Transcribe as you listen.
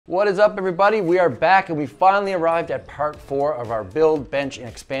What is up, everybody? We are back and we finally arrived at part 4 of our Build, Bench, and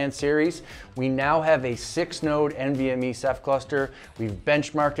Expand series. We now have a 6-node NVMe Ceph cluster. We've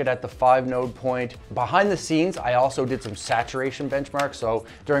benchmarked it at the 5-node point. Behind the scenes, I also did some saturation benchmarks. So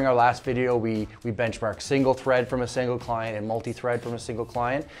during our last video, we benchmarked single thread from a single client and multi-thread from a single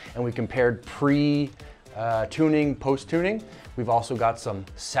client, and we compared pre-tuning, post-tuning. We've also got some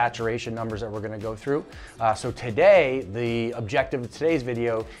saturation numbers that we're going to go through. So today, the objective of today's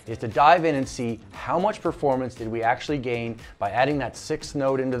video is to dive in and see how much performance did we actually gain by adding that 6th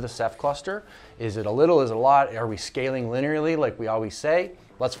node into the Ceph cluster. Is it a little? Is it a lot? Are we scaling linearly like we always say?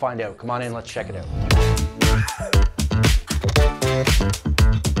 Let's find out. Come on in, let's check it out.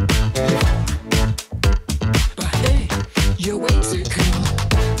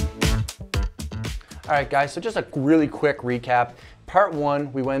 All right, guys, so just a really quick recap. Part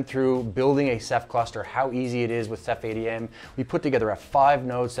 1, we went through building a Ceph cluster, how easy it is with Ceph ADM. We put together a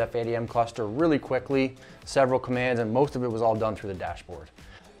 5-node Ceph ADM cluster really quickly, several commands, and most of it was all done through the dashboard.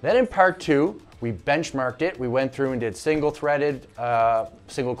 Then in part 2, we benchmarked it. We went through and did single-threaded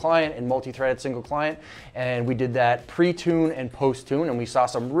single client and multi-threaded single client, and we did that pre-tune and post-tune, and we saw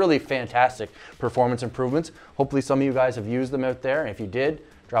some really fantastic performance improvements. Hopefully some of you guys have used them out there, and if you did,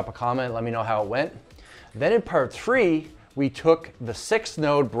 drop a comment, let me know how it went. Then in part 3, we took the 6th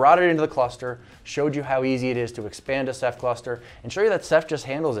node, brought it into the cluster, showed you how easy it is to expand a Ceph cluster, and show you that Ceph just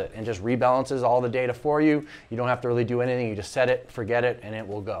handles it and just rebalances all the data for you. You don't have to really do anything. You just set it, forget it, and it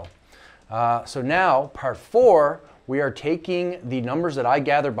will go. So now, part 4, we are taking the numbers that I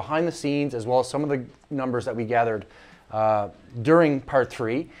gathered behind the scenes, as well as some of the numbers that we gathered during part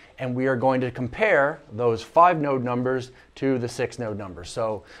 3, and we are going to compare those 5-node numbers to the 6-node numbers.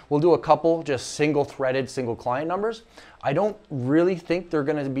 So we'll do a couple just single-threaded, single-client numbers. I don't really think they're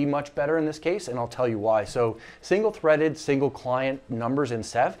going to be much better in this case, and I'll tell you why. So single-threaded, single-client numbers in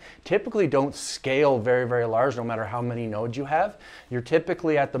Ceph typically don't scale very, very large no matter how many nodes you have. You're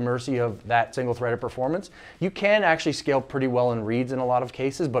typically at the mercy of that single-threaded performance. You can actually scale pretty well in reads in a lot of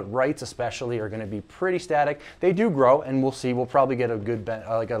cases, but writes especially are going to be pretty static. They do grow, and we'll see. We'll probably get a good,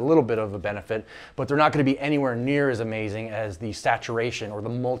 like a little bit of a benefit, but they're not going to be anywhere near as amazing as the saturation or the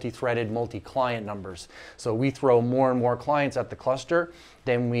multi-threaded, multi-client numbers. So we throw more and more clients at the cluster,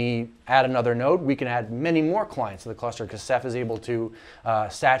 then we add another node, we can add many more clients to the cluster because Ceph is able to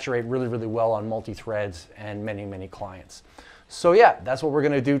saturate really, really well on multi-threads and many, many clients. So yeah, that's what we're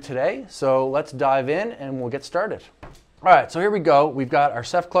going to do today. So let's dive in and we'll get started. All right, so here we go. We've got our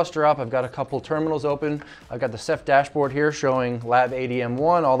Ceph cluster up. I've got a couple terminals open. I've got the Ceph dashboard here showing Lab ADM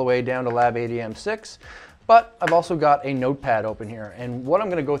 1 all the way down to Lab ADM 6. But I've also got a notepad open here. And what I'm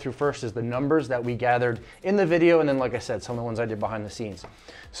going to go through first is the numbers that we gathered in the video, and then, like I said, some of the ones I did behind the scenes.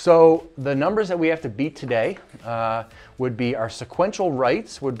 So the numbers that we have to beat today would be our sequential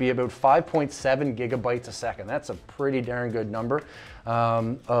writes would be about 5.7 gigabytes a second. That's a pretty darn good number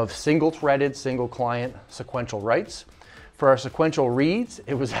of single-threaded, single-client sequential writes. For our sequential reads,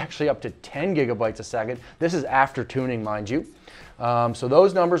 it was actually up to 10 gigabytes a second. This is after tuning, mind you. So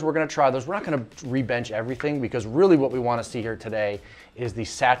those numbers we're going to try those. We're not going to rebench everything because really what we want to see here today is the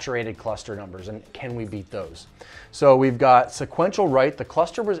saturated cluster numbers and can we beat those. So we've got sequential write. The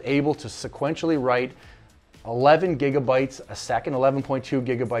cluster was able to sequentially write 11 gigabytes a second, 11.2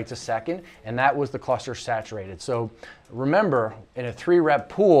 gigabytes a second, and that was the cluster saturated. So remember, in a 3-rep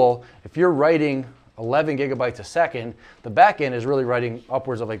pool, if you're writing 11 gigabytes a second, the back end is really writing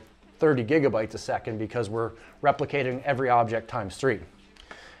upwards of like 30 gigabytes a second because we're replicating every object times 3.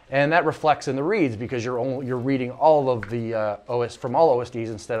 And that reflects in the reads because you're reading all of the from all OSDs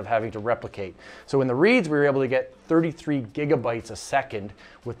instead of having to replicate. So in the reads, we were able to get 33 gigabytes a second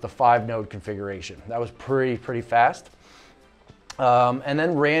with the 5-node configuration. That was pretty fast. And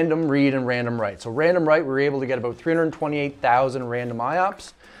then random read and random write. So random write, we were able to get about 328,000 random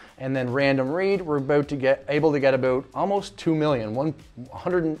IOPS. And then random read, we're able to get about almost 2 million,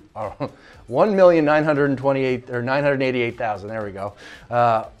 1,988,000, there we go,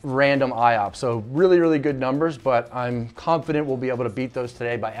 random IOPS. So really, really good numbers, but I'm confident we'll be able to beat those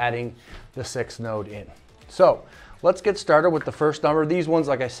today by adding the 6th node in. So let's get started with the first number. These ones,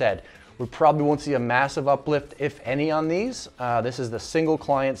 like I said, we probably won't see a massive uplift, if any, on these. This is the single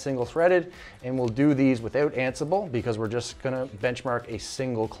client, single threaded, and we'll do these without Ansible because we're just going to benchmark a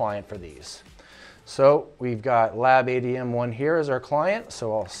single client for these. So we've got Lab ADM 1 here as our client,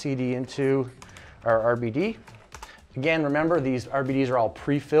 so I'll CD into our RBD. Again, remember, these RBDs are all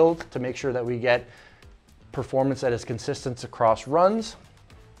pre-filled to make sure that we get performance that is consistent across runs.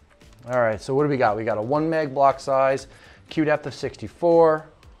 All right, so what do we got? We got a 1 meg block size, queue depth of 64,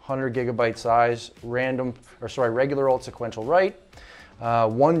 100 gigabyte size, regular old sequential write.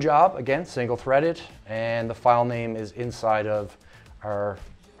 One job, again, single threaded, and the file name is inside of our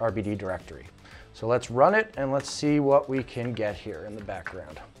RBD directory. So let's run it and let's see what we can get here in the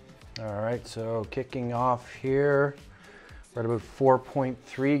background. All right, so kicking off here, we're at about 4.3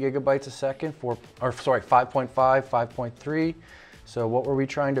 gigabytes a second, 5.5, 5.3. So what were we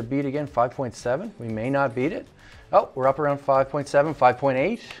trying to beat again? 5.7, we may not beat it. Oh, we're up around 5.7,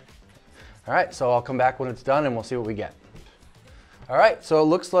 5.8. All right, so I'll come back when it's done and we'll see what we get. All right, so it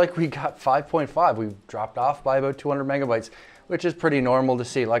looks like we got 5.5. We dropped off by about 200 megabytes, which is pretty normal to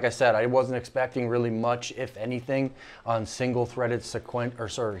see. Like I said, I wasn't expecting really much, if anything, on single-threaded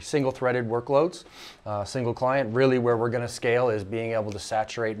single-threaded workloads. Single client, really where we're gonna scale is being able to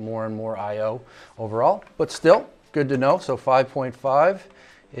saturate more and more I/O overall, but still, good to know. So 5.5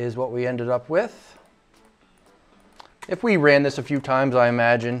 is what we ended up with. If we ran this a few times, I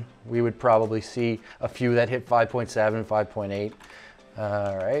imagine we would probably see a few that hit 5.7, 5.8.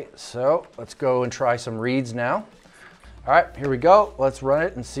 All right, so let's go and try some reads now. All right, here we go. Let's run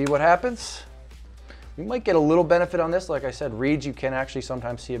it and see what happens. We might get a little benefit on this. Like I said, reads, you can actually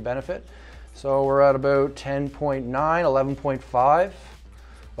sometimes see a benefit. So we're at about 10.9, 11.5,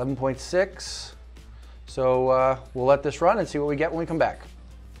 11.6. So we'll let this run and see what we get when we come back.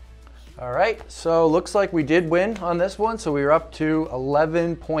 All right, so looks like we did win on this one. So we were up to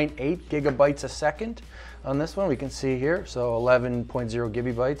 11.8 gigabytes a second on this one. We can see here, so 11.0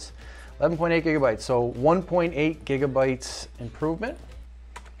 gigabytes. 11.8 gigabytes, so 1.8 gigabytes improvement,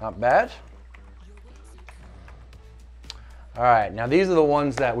 not bad. All right, now these are the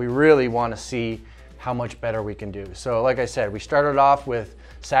ones that we really want to see how much better we can do. So like I said, we started off with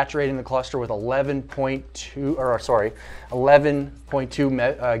saturating the cluster with 11.2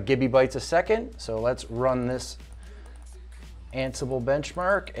 gigabytes a second. So let's run this Ansible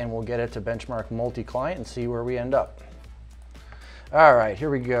benchmark and we'll get it to benchmark multi-client and see where we end up. All right, here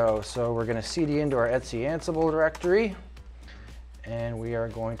we go. So we're gonna cd into our etc Ansible directory and we are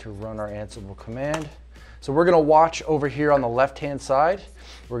going to run our Ansible command. So we're gonna watch over here on the left-hand side.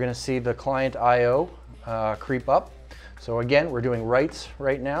 We're gonna see the client I/O creep up. So again, we're doing writes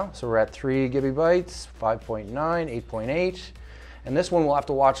right now. So we're at 3 gigabytes, 5.9, 8.8. And this one we'll have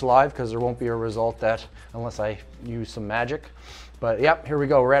to watch live because there won't be a result that unless I use some magic. But yep, here we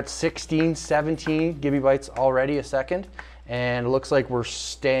go. We're at 16, 17 gigabytes already a second. And it looks like we're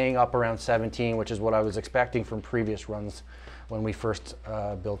staying up around 17, which is what I was expecting from previous runs when we first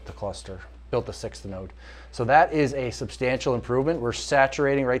built the cluster, built the 6th node. So that is a substantial improvement. We're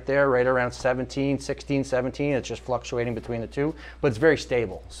saturating right there, right around 17, 16, 17. It's just fluctuating between the two, but it's very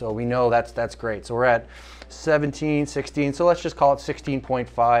stable. So we know that's great. So we're at 17, 16. So let's just call it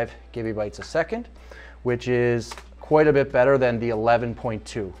 16.5 gigabytes a second, which is quite a bit better than the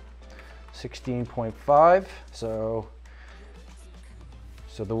 11.2. 16.5, so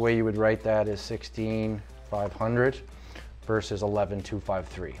the way you would write that is 16,500 versus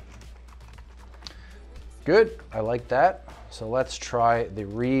 11,253. Good, I like that. So let's try the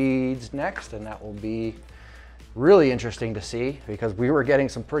reads next, and that will be really interesting to see because we were getting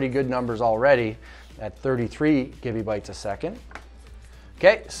some pretty good numbers already at 33 gigabytes a second.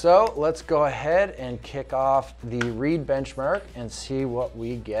 Okay, so let's go ahead and kick off the read benchmark and see what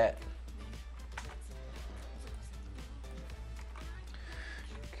we get.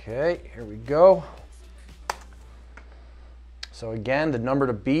 Okay, here we go. So again, the number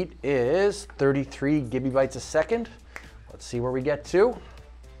to beat is 33 gigabytes a second. Let's see where we get to.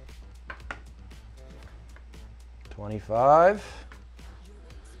 25,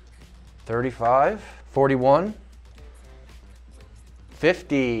 35, 41,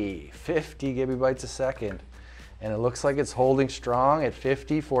 50 gigabytes a second. And it looks like it's holding strong at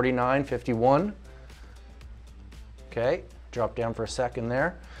 50, 49, 51. Okay, drop down for a second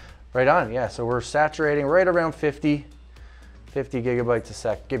there. Right on, yeah, so we're saturating right around 50 gigabytes a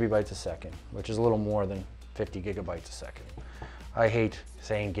second, which is a little more than 50 gigabytes a second. I hate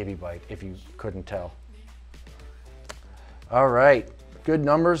saying gigabyte if you couldn't tell. All right, good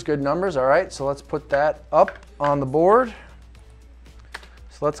numbers, good numbers. All right, so let's put that up on the board.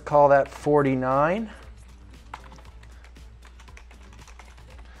 So let's call that 49.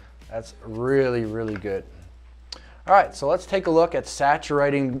 That's really, really good. All right, so let's take a look at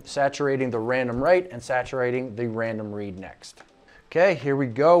saturating the random write and saturating the random read next. Okay, here we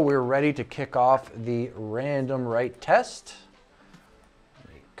go. We're ready to kick off the random write test.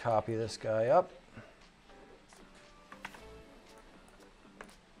 Let me copy this guy up.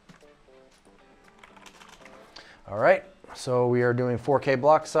 All right, so we are doing 4K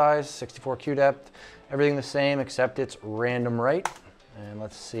block size, 64 queue depth, everything the same except it's random write. And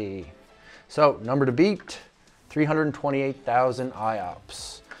let's see. So number to beat, 328,000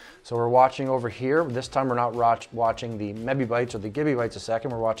 IOPS. So we're watching over here. This time we're not watching the megabytes or the gigabytes a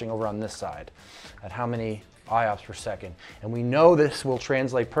second. We're watching over on this side at how many IOPS per second. And we know this will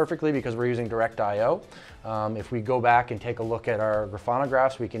translate perfectly because we're using direct IO. If we go back and take a look at our Grafana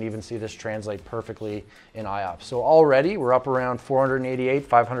graphs, we can even see this translate perfectly in IOPS. So already we're up around 488,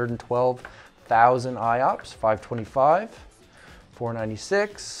 512,000 IOPS, 525,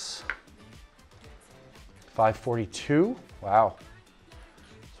 496, 542. Wow.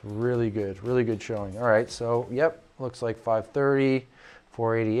 It's really good showing. All right, so yep, looks like 530,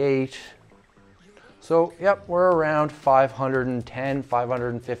 488. So yep, we're around 510,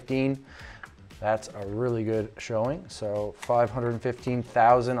 515. That's a really good showing. So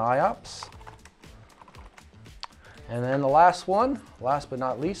 515,000 IOPS. And then the last one, last but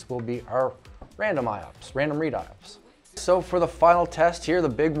not least, will be our random IOPS, random read IOPS. So for the final test here, the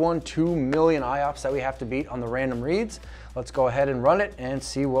big one, 2 million IOPS that we have to beat on the random reads. Let's go ahead and run it and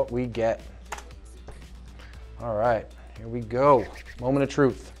see what we get. All right, here we go. Moment of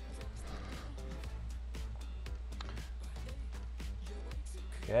truth.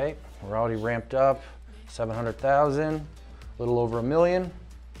 Okay, we're already ramped up. 700,000, a little over a million.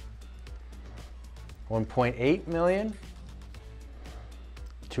 1.8 million.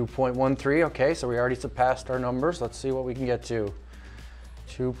 2.13, okay, so we already surpassed our numbers. Let's see what we can get to.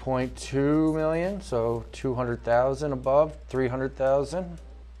 2.2 million, so 200,000 above, 300,000.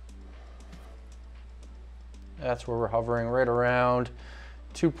 That's where we're hovering, right around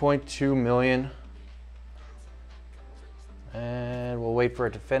 2.2 million. And we'll wait for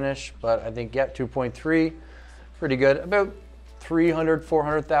it to finish, but I think, yeah, 2.3, pretty good. About 300,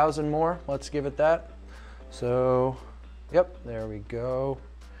 400,000 more, let's give it that. So, yep, there we go.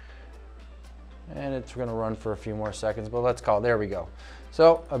 And it's gonna run for a few more seconds, but let's call it, there we go.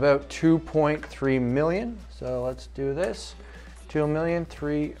 So about 2.3 million. So let's do this,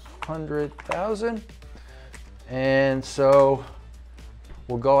 2,300,000. And so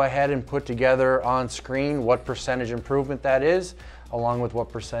we'll go ahead and put together on screen what percentage improvement that is, along with what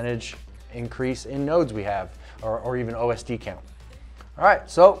percentage increase in nodes we have, or even OSD count. All right,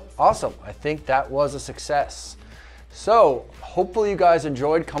 so awesome. I think that was a success. So hopefully you guys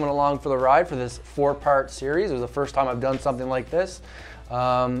enjoyed coming along for the ride for this 4-part series. It was the first time I've done something like this.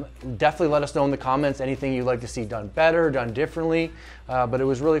 Definitely let us know in the comments anything you'd like to see done better, done differently. But it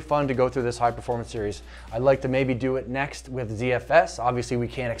was really fun to go through this high performance series. I'd like to maybe do it next with ZFS. Obviously we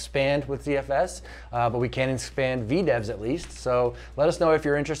can't expand with ZFS, but we can expand VDEVs at least. So let us know if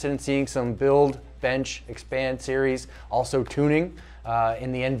you're interested in seeing some build, bench, expand series, also tuning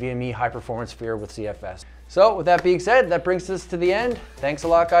in the NVMe high performance sphere with ZFS. So with that being said, that brings us to the end. Thanks a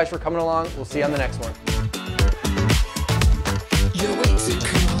lot guys for coming along. We'll see you on the next one.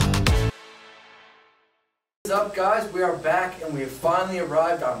 What's up guys, we are back and we have finally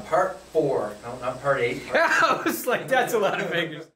arrived on part 4. No, not part 8. I was like, that's a lot of figures.